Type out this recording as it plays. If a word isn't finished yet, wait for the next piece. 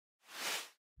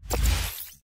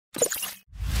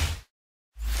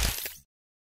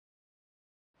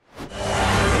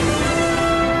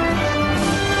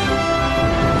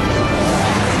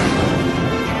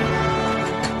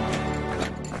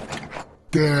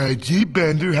Gee,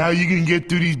 Bender, how you gonna get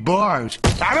through these bars?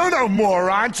 I don't know,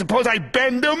 moron. Suppose I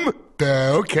bend them?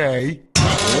 Okay.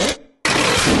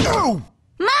 Oh!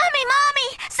 Mommy!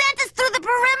 Santa's through the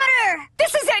perimeter!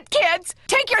 This is it, kids!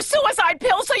 Take your suicide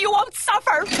pill so you won't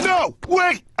suffer! No!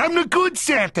 Wait! I'm the good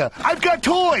Santa! I've got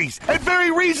toys at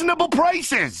very reasonable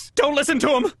prices! Don't listen to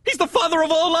him! He's the father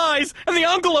of all lies and the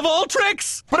uncle of all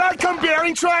tricks! But I come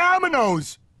bearing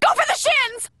triamonos! Go for the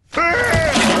shins! Ow,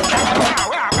 ow,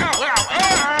 ow, ow,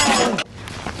 ow.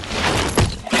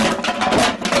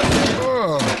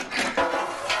 Oh.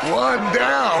 One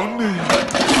down.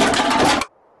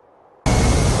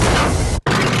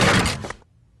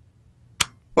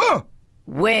 Oh.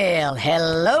 Well,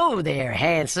 hello there,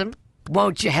 handsome.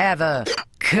 Won't you have a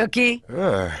cookie?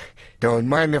 Don't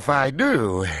mind if I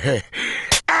do.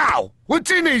 Ow! What's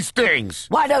in these things?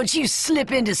 Why don't you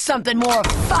slip into something more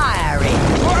fiery?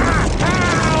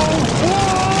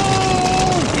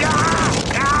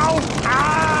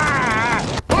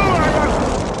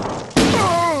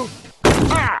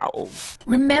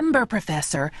 Remember,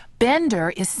 Professor,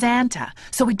 Bender is Santa,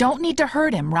 so we don't need to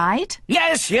hurt him, right?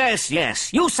 Yes.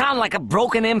 You sound like a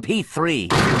broken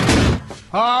MP3.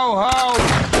 Ho, ho!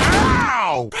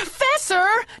 Ow! Professor,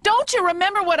 don't you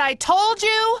remember what I told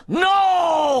you?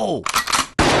 No!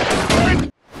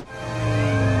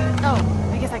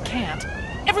 Oh, I guess I can't.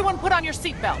 Everyone put on your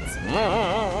seatbelts.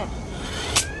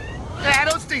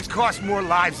 Those things cost more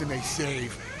lives than they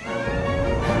save.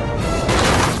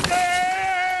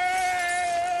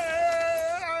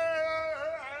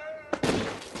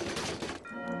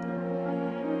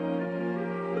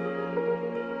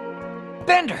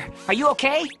 Bender, are you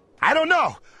okay? I don't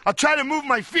know. I'll try to move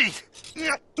my feet.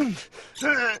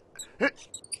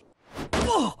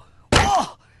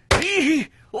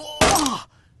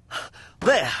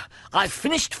 There, I've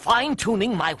finished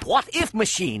fine-tuning my what-if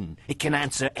machine. It can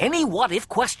answer any what-if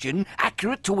question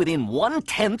accurate to within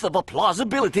 1/10 of a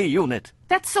plausibility unit.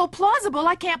 That's so plausible,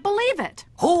 I can't believe it.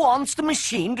 Who wants the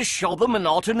machine to show them an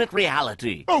alternate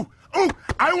reality? Oh,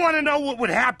 I want to know what would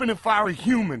happen if I were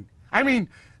human. I mean,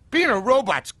 being a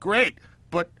robot's great,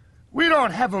 but we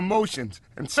don't have emotions,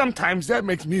 and sometimes that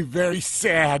makes me very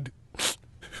sad.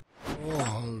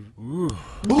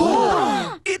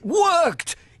 It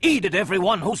worked! Eat it,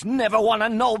 everyone who's never won a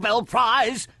Nobel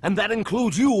Prize! And that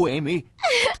includes you, Amy.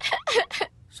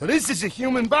 So this is a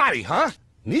human body, huh?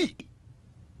 Neat.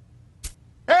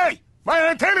 Hey! My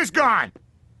antenna's gone!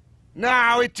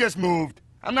 No, it just moved.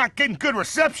 I'm not getting good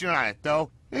reception on it, though.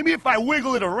 Maybe if I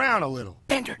wiggle it around a little.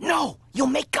 Bender, no! You'll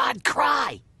make God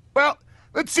cry! Well,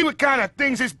 let's see what kind of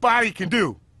things this body can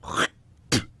do.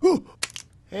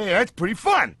 Hey, that's pretty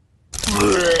fun.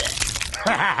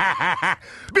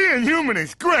 Being human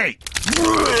is great.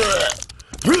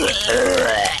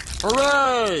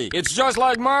 Hooray! It's just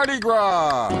like Mardi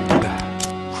Gras!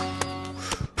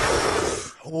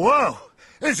 Whoa,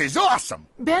 this is awesome.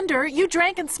 Bender, you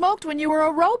drank and smoked when you were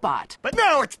a robot. But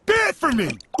now it's bad for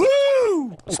me.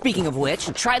 Woo! Speaking of which,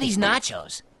 try these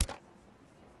nachos.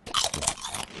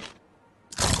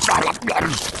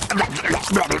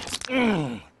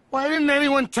 Why didn't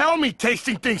anyone tell me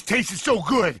tasting things tasted so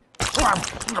good?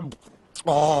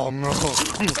 Oh, no.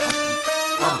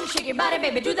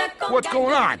 What's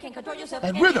going on?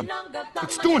 That rhythm.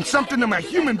 It's doing something to my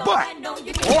human butt.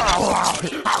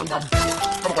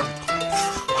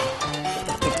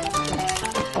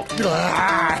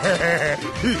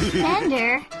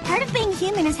 Bender, part of being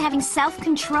human is having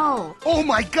self-control. Oh,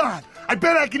 my God. I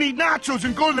bet I can eat nachos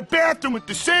and go to the bathroom at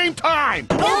the same time.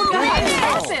 Let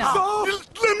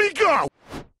me go.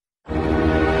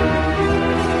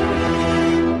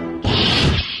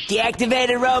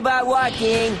 Deactivated robot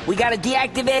walking. We got a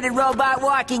deactivated robot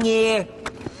walking here.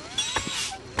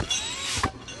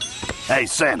 Hey,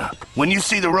 Santa, when you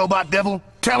see the robot devil,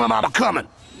 tell him I'm coming.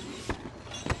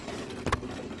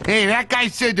 Hey, that guy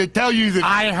said to tell you that...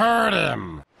 I heard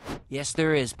him! Yes,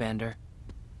 there is, Bender.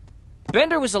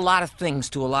 Bender was a lot of things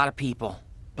to a lot of people.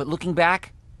 But looking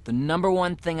back, the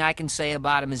 #1 thing I can say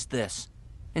about him is this.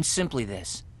 And simply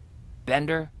this.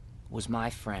 Bender was my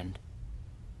friend.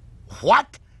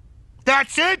 What?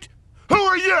 That's it? Who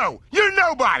are you? You're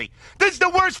nobody. This is the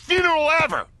worst funeral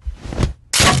ever.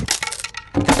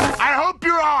 I hope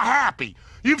you're all happy.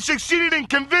 You've succeeded in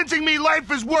convincing me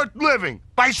life is worth living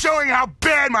by showing how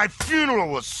bad my funeral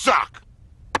will suck.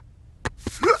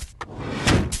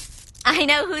 I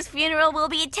know whose funeral we'll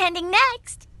be attending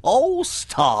next. Oh,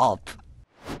 stop.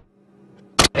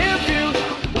 If you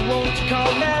won't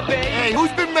call that baby. Hey,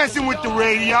 who's been messing with the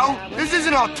radio? This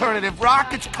isn't alternative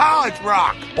rock, it's college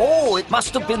rock. Oh, it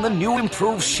must have been the new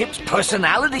improved ship's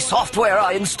personality software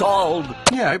I installed.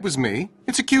 Yeah, it was me.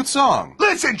 It's a cute song.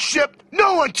 Listen, Ship,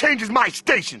 no one changes my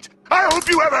stations. I hope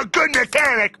you have a good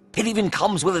mechanic. It even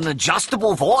comes with an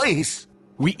adjustable voice.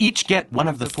 We each get one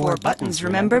of the four buttons,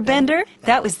 Remember, Bender?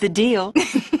 That was the deal.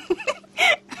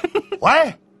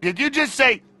 What? Did you just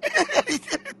say...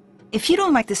 If you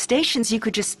don't like the stations, you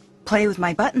could just play with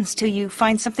my buttons till you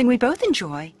find something we both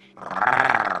enjoy.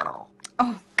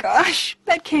 Oh, gosh,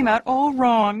 that came out all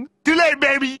wrong. Too late,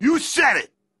 baby. You said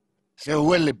it. So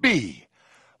what'll it be?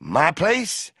 My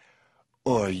place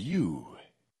or you?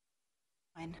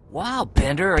 Wow,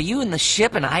 Bender, are you and the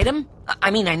ship an item?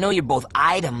 I mean, I know you're both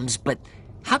items, but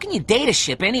how can you date a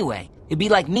ship anyway? It'd be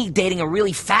like me dating a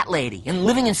really fat lady and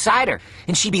living inside her,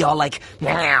 and she'd be all like,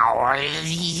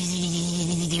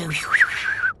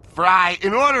 Fry,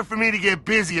 in order for me to get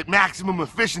busy at maximum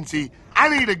efficiency, I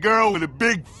need a girl with a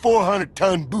big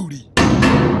 400-ton booty.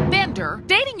 Bender,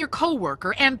 dating your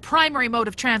coworker and primary mode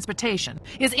of transportation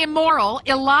is immoral,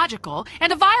 illogical,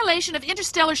 and a violation of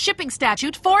Interstellar Shipping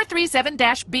Statute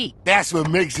 437-B. That's what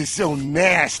makes it so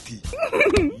nasty.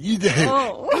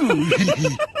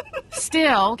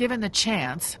 Still, given the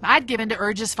chance, I'd give in to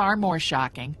urges far more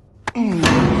shocking.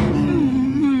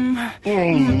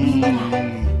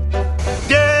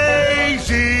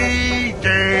 Daisy,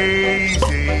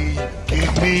 Daisy,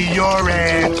 give me your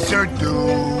answer, do.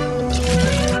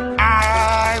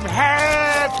 I'm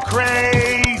half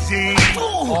crazy,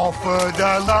 all for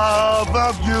the love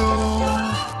of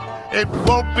you. It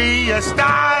won't be a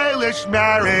stylish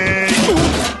marriage,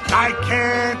 I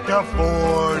can't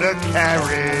afford a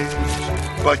carriage,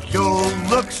 but you'll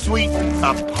look sweet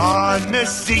upon the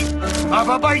seat of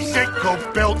a bicycle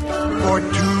built for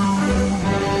two.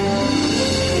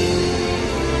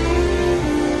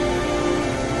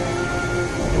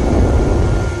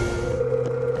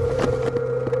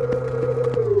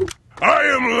 I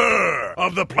am Lur,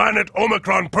 of the planet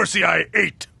Omicron Persei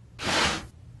 8.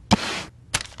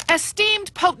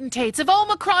 Esteemed potentates of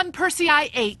Omicron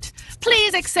Persei 8,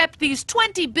 please accept these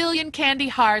 20 billion candy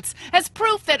hearts as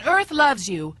proof that Earth loves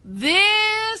you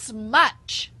this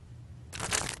much.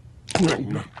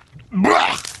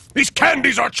 Blah! These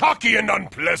candies are chalky and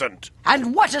unpleasant.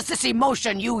 And what is this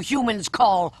emotion you humans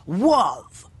call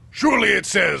love? Surely it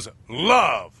says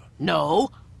love. No,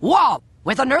 love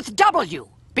with an Earth W.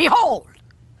 Behold!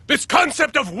 This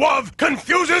concept of love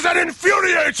confuses and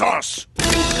infuriates us!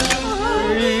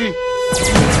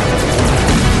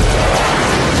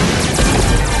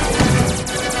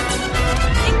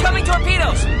 Incoming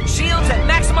torpedoes! Shields at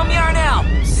maximum yarnell!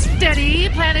 Steady,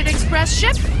 Planet Express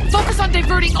ship. Focus on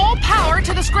diverting all power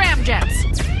to the scramjets.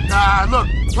 Look,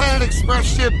 Planet Express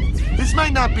ship, this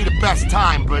might not be the best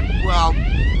time, but, well,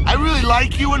 I really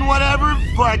like you and whatever,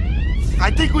 but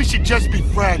I think we should just be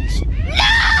friends.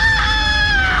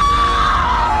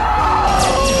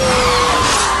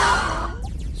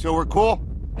 So we're cool?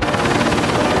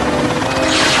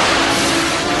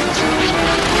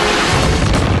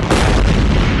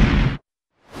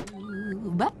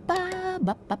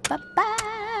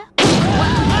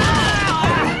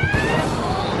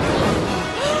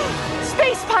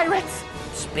 Space pirates!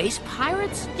 Space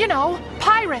pirates? You know,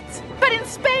 pirates, but in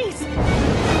space!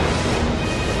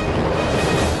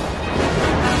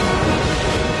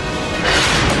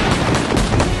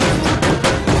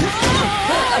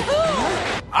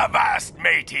 Avast,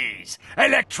 mateys!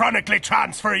 Electronically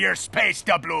transfer your space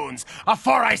doubloons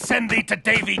afore I send thee to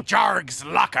Davy Jarg's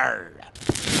locker.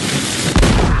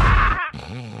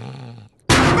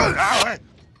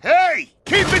 Hey!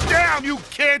 Keep it down, you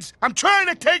kids! I'm trying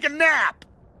to take a nap!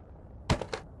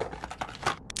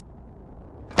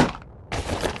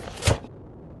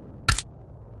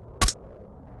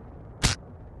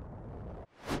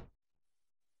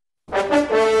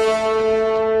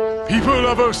 People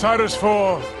of Osiris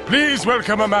 4, please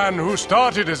welcome a man who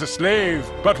started as a slave,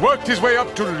 but worked his way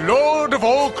up to Lord of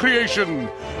all creation,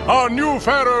 our new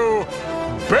pharaoh,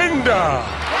 Bender.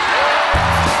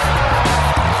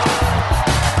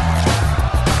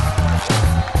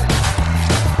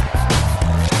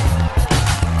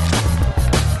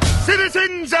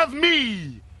 Citizens of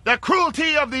me! The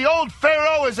cruelty of the old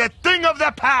pharaoh is a thing of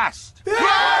the past!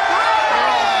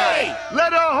 Hooray!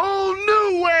 Let a whole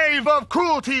new wave of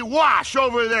cruelty wash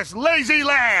over this lazy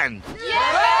land!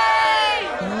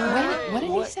 What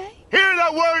did he say? Hear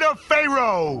the word of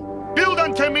Pharaoh! Build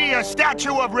unto me a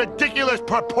statue of ridiculous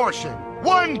proportion,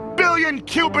 1 billion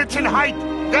cubits in height,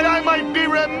 that I might be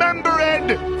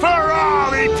remembered for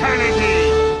all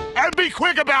eternity! And be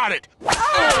quick about it!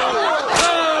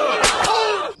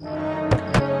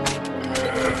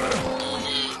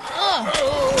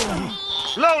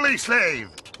 Lowly slave,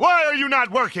 why are you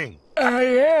not working? I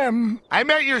am. I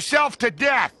met yourself to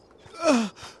death.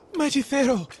 Mighty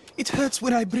Pharaoh, it hurts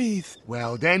when I breathe.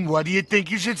 Well, then, what do you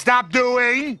think you should stop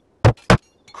doing?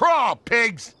 Crawl,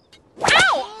 pigs!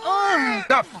 Ow!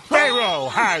 The Pharaoh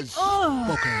has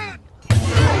spoken.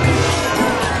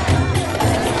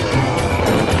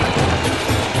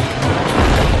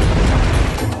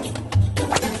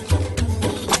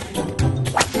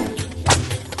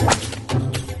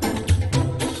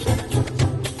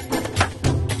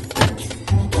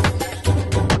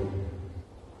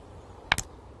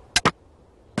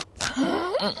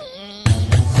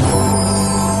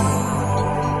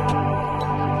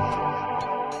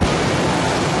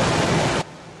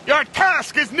 Your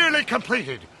task is nearly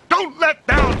completed. Don't let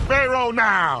down Pharaoh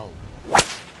now.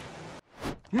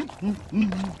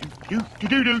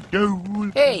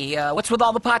 Hey, what's with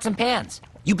all the pots and pans?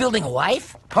 You building a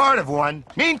wife? Part of one.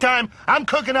 Meantime, I'm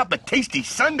cooking up a tasty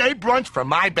Sunday brunch for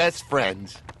my best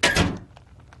friends.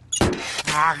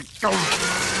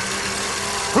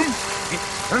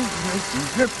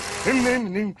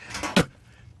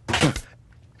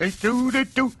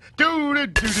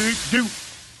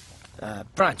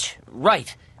 Brunch.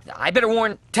 Right. I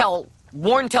better tell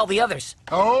the others.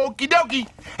 Okie dokie.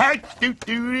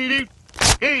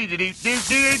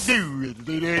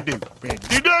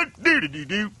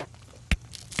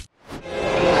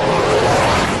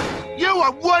 You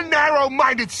are one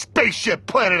narrow-minded spaceship,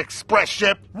 Planet Express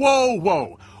ship. Whoa,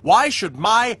 whoa. Why should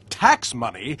my tax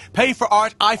money pay for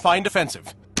art I find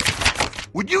offensive?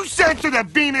 Would you censor the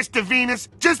Venus to Venus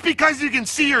just because you can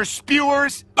see her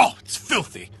spewers? Oh, it's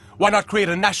filthy. Why not create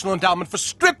a national endowment for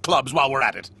strip clubs while we're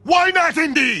at it? Why not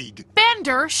indeed?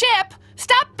 Bender, Ship,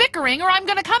 stop bickering or I'm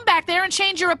going to come back there and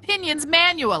change your opinions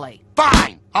manually.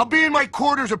 Fine. I'll be in my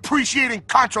quarters appreciating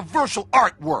controversial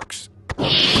artworks.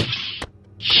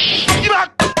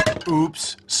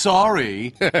 Oops,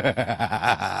 sorry.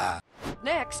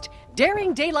 Next,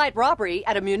 daring daylight robbery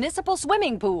at a municipal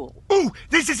swimming pool. Ooh,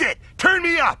 this is it. Turn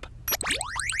me up.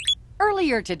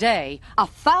 Earlier today, a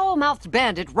foul-mouthed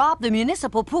bandit robbed the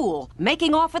municipal pool,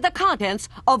 making off with the contents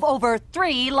of over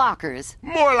 3 lockers.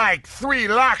 More like 3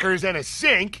 lockers and a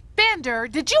sink. Bender,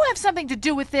 did you have something to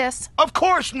do with this? Of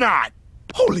course not.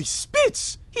 Holy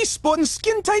spits! He's sporting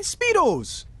skin-tight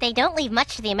Speedos. They don't leave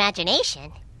much to the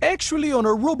imagination. Actually, on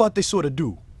a robot, they sort of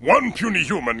do. One puny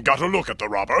human got a look at the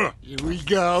robber, Here we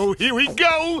go. Here we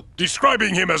go.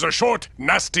 describing him as a short,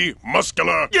 nasty,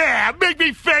 muscular, Yeah, make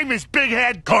me famous, big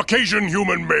head. Caucasian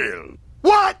human male.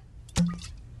 What?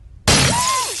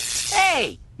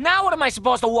 Hey, now what am I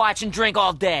supposed to watch and drink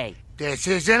all day? This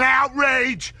is an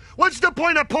outrage. What's the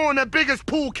point of pulling the biggest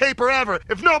pool caper ever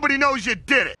if nobody knows you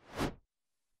did it?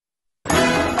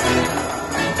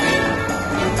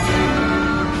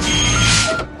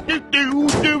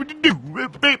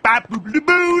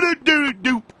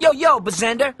 Yo,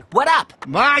 Bazender, what up?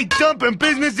 My dumping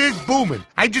business is booming.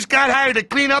 I just got hired to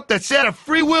clean up the set of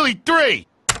Free Willy 3.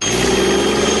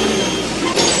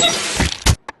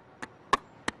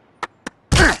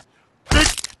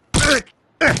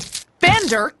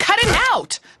 Bender, cut it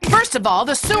out! First of all,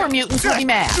 the sewer mutants will be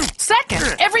mad.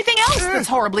 Second, everything else that's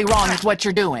horribly wrong with what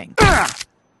you're doing.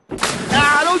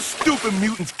 Those stupid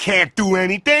mutants can't do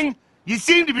anything. You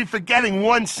seem to be forgetting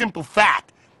one simple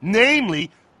fact. Namely,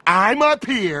 I'm up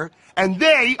here, and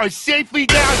they are safely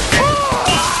down...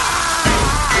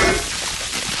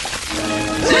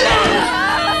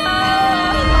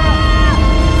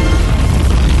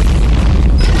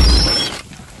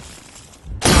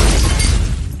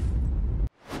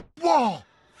 Whoa!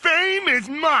 Fame is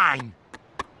mine!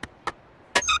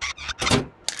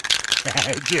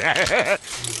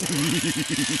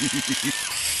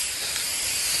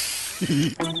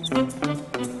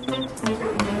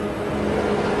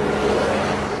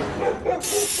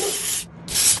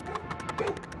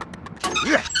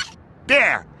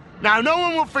 There! Now no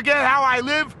one will forget how I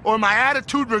live or my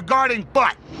attitude regarding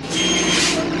butt.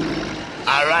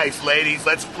 All right, ladies,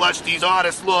 let's flush these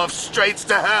artist lofts straight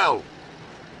to hell.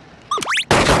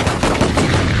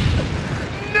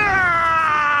 No!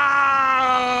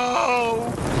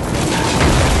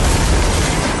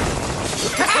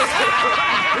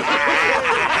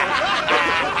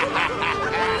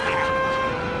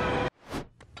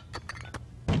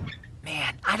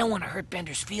 Man, I don't want to hurt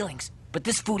Bender's feelings, but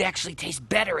this food actually tastes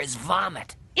better as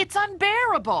vomit. It's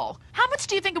unbearable. How much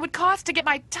do you think it would cost to get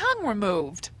my tongue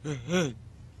removed?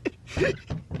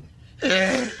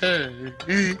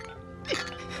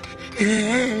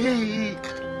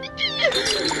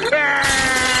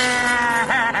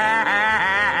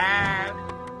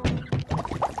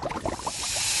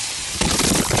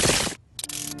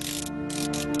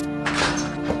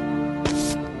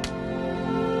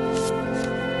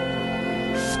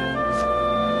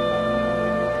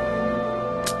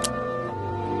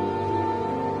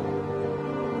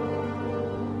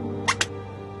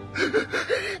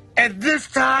 And this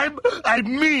time, I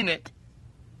mean it.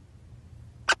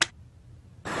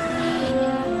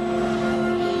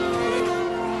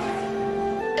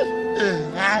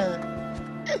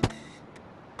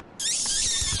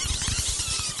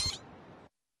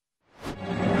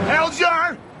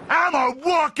 Heljar, I'm a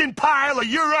walking pile of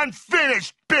your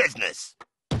unfinished business.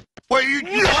 Well,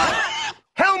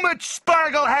 Helmut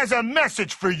Spargle has a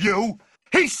message for you.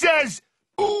 He says,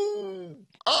 "Ooh,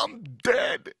 I'm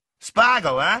dead."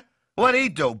 Spargle, huh? What'd he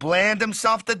do, bland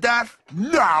himself to death?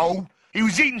 No. He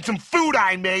was eating some food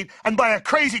I made, and by a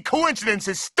crazy coincidence,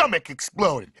 his stomach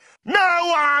exploded.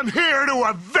 Now I'm here to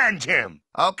avenge him.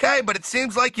 Okay, but it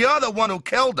seems like you're the one who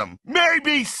killed him.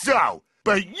 Maybe so,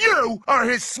 but you are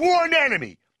his sworn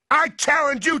enemy. I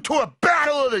challenge you to a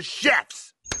battle of the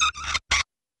chefs.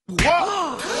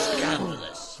 Whoa!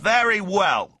 Very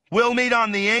well. We'll meet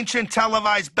on the ancient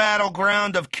televised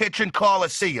battleground of Kitchen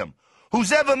Coliseum.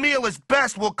 Whosever meal is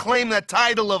best will claim the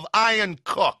title of Iron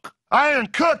Cook. Iron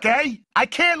Cook, eh? I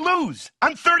can't lose.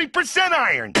 I'm 30%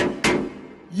 iron.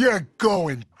 You're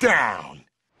going down.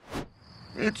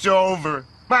 It's over.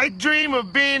 My dream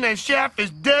of being a chef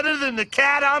is deader than the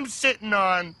cat I'm sitting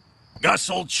on. Gus,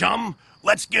 old chum,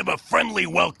 let's give a friendly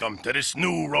welcome to this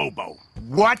new robo.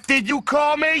 What did you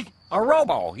call me? A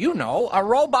robo, you know, a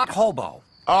robot hobo.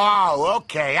 Oh,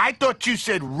 okay. I thought you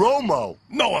said Romo.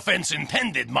 No offense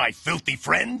intended, my filthy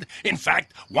friend. In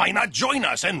fact, why not join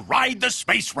us and ride the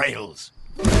space rails?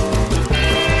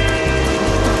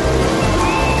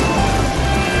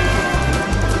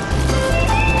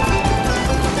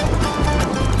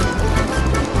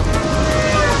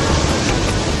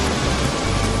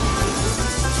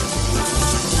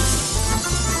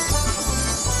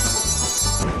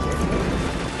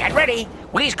 Get ready.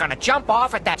 We's gonna jump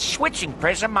off at that switching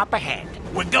prism up ahead.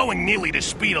 We're going nearly the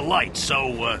speed of light,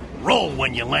 so roll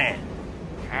when you land.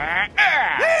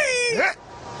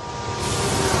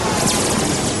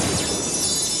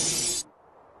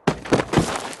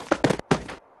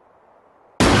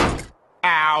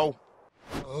 Ow.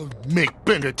 Oh, make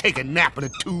Bender take a nap in a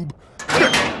tube.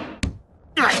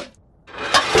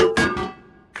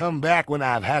 Come back when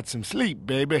I've had some sleep,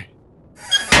 baby.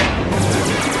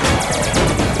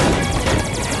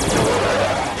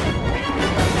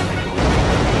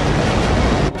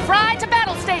 Fry to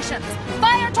battle stations!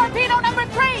 Fire torpedo number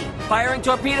 3! Firing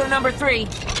torpedo number 3.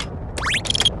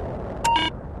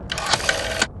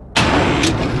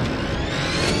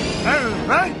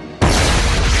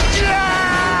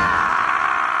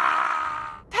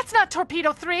 That's not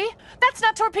torpedo 3! That's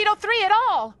not torpedo 3 at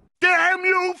all! Damn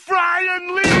you, Fry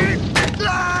and Lee!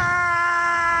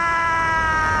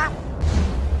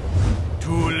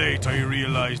 Too late I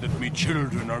realized that me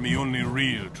children are me only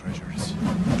real treasures.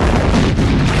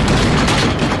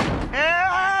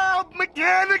 Help!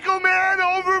 Mechanical Man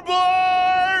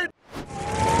overboard!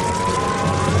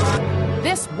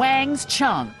 This Wang's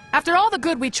Chung. After all the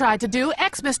good we tried to do,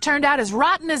 Xmas turned out as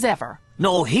rotten as ever.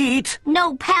 No heat.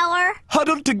 No power.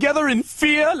 Huddled together in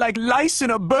fear like lice in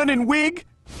a burning wig?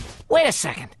 Wait a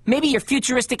second. Maybe your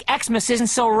futuristic Xmas isn't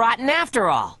so rotten after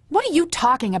all. What are you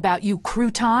talking about, you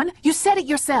crouton? You said it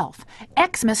yourself.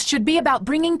 Xmas should be about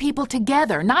bringing people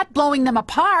together, not blowing them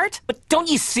apart. But don't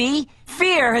you see?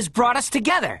 Fear has brought us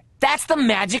together. That's the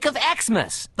magic of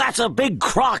Xmas. That's a big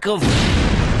crock of...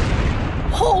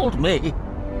 Hold me.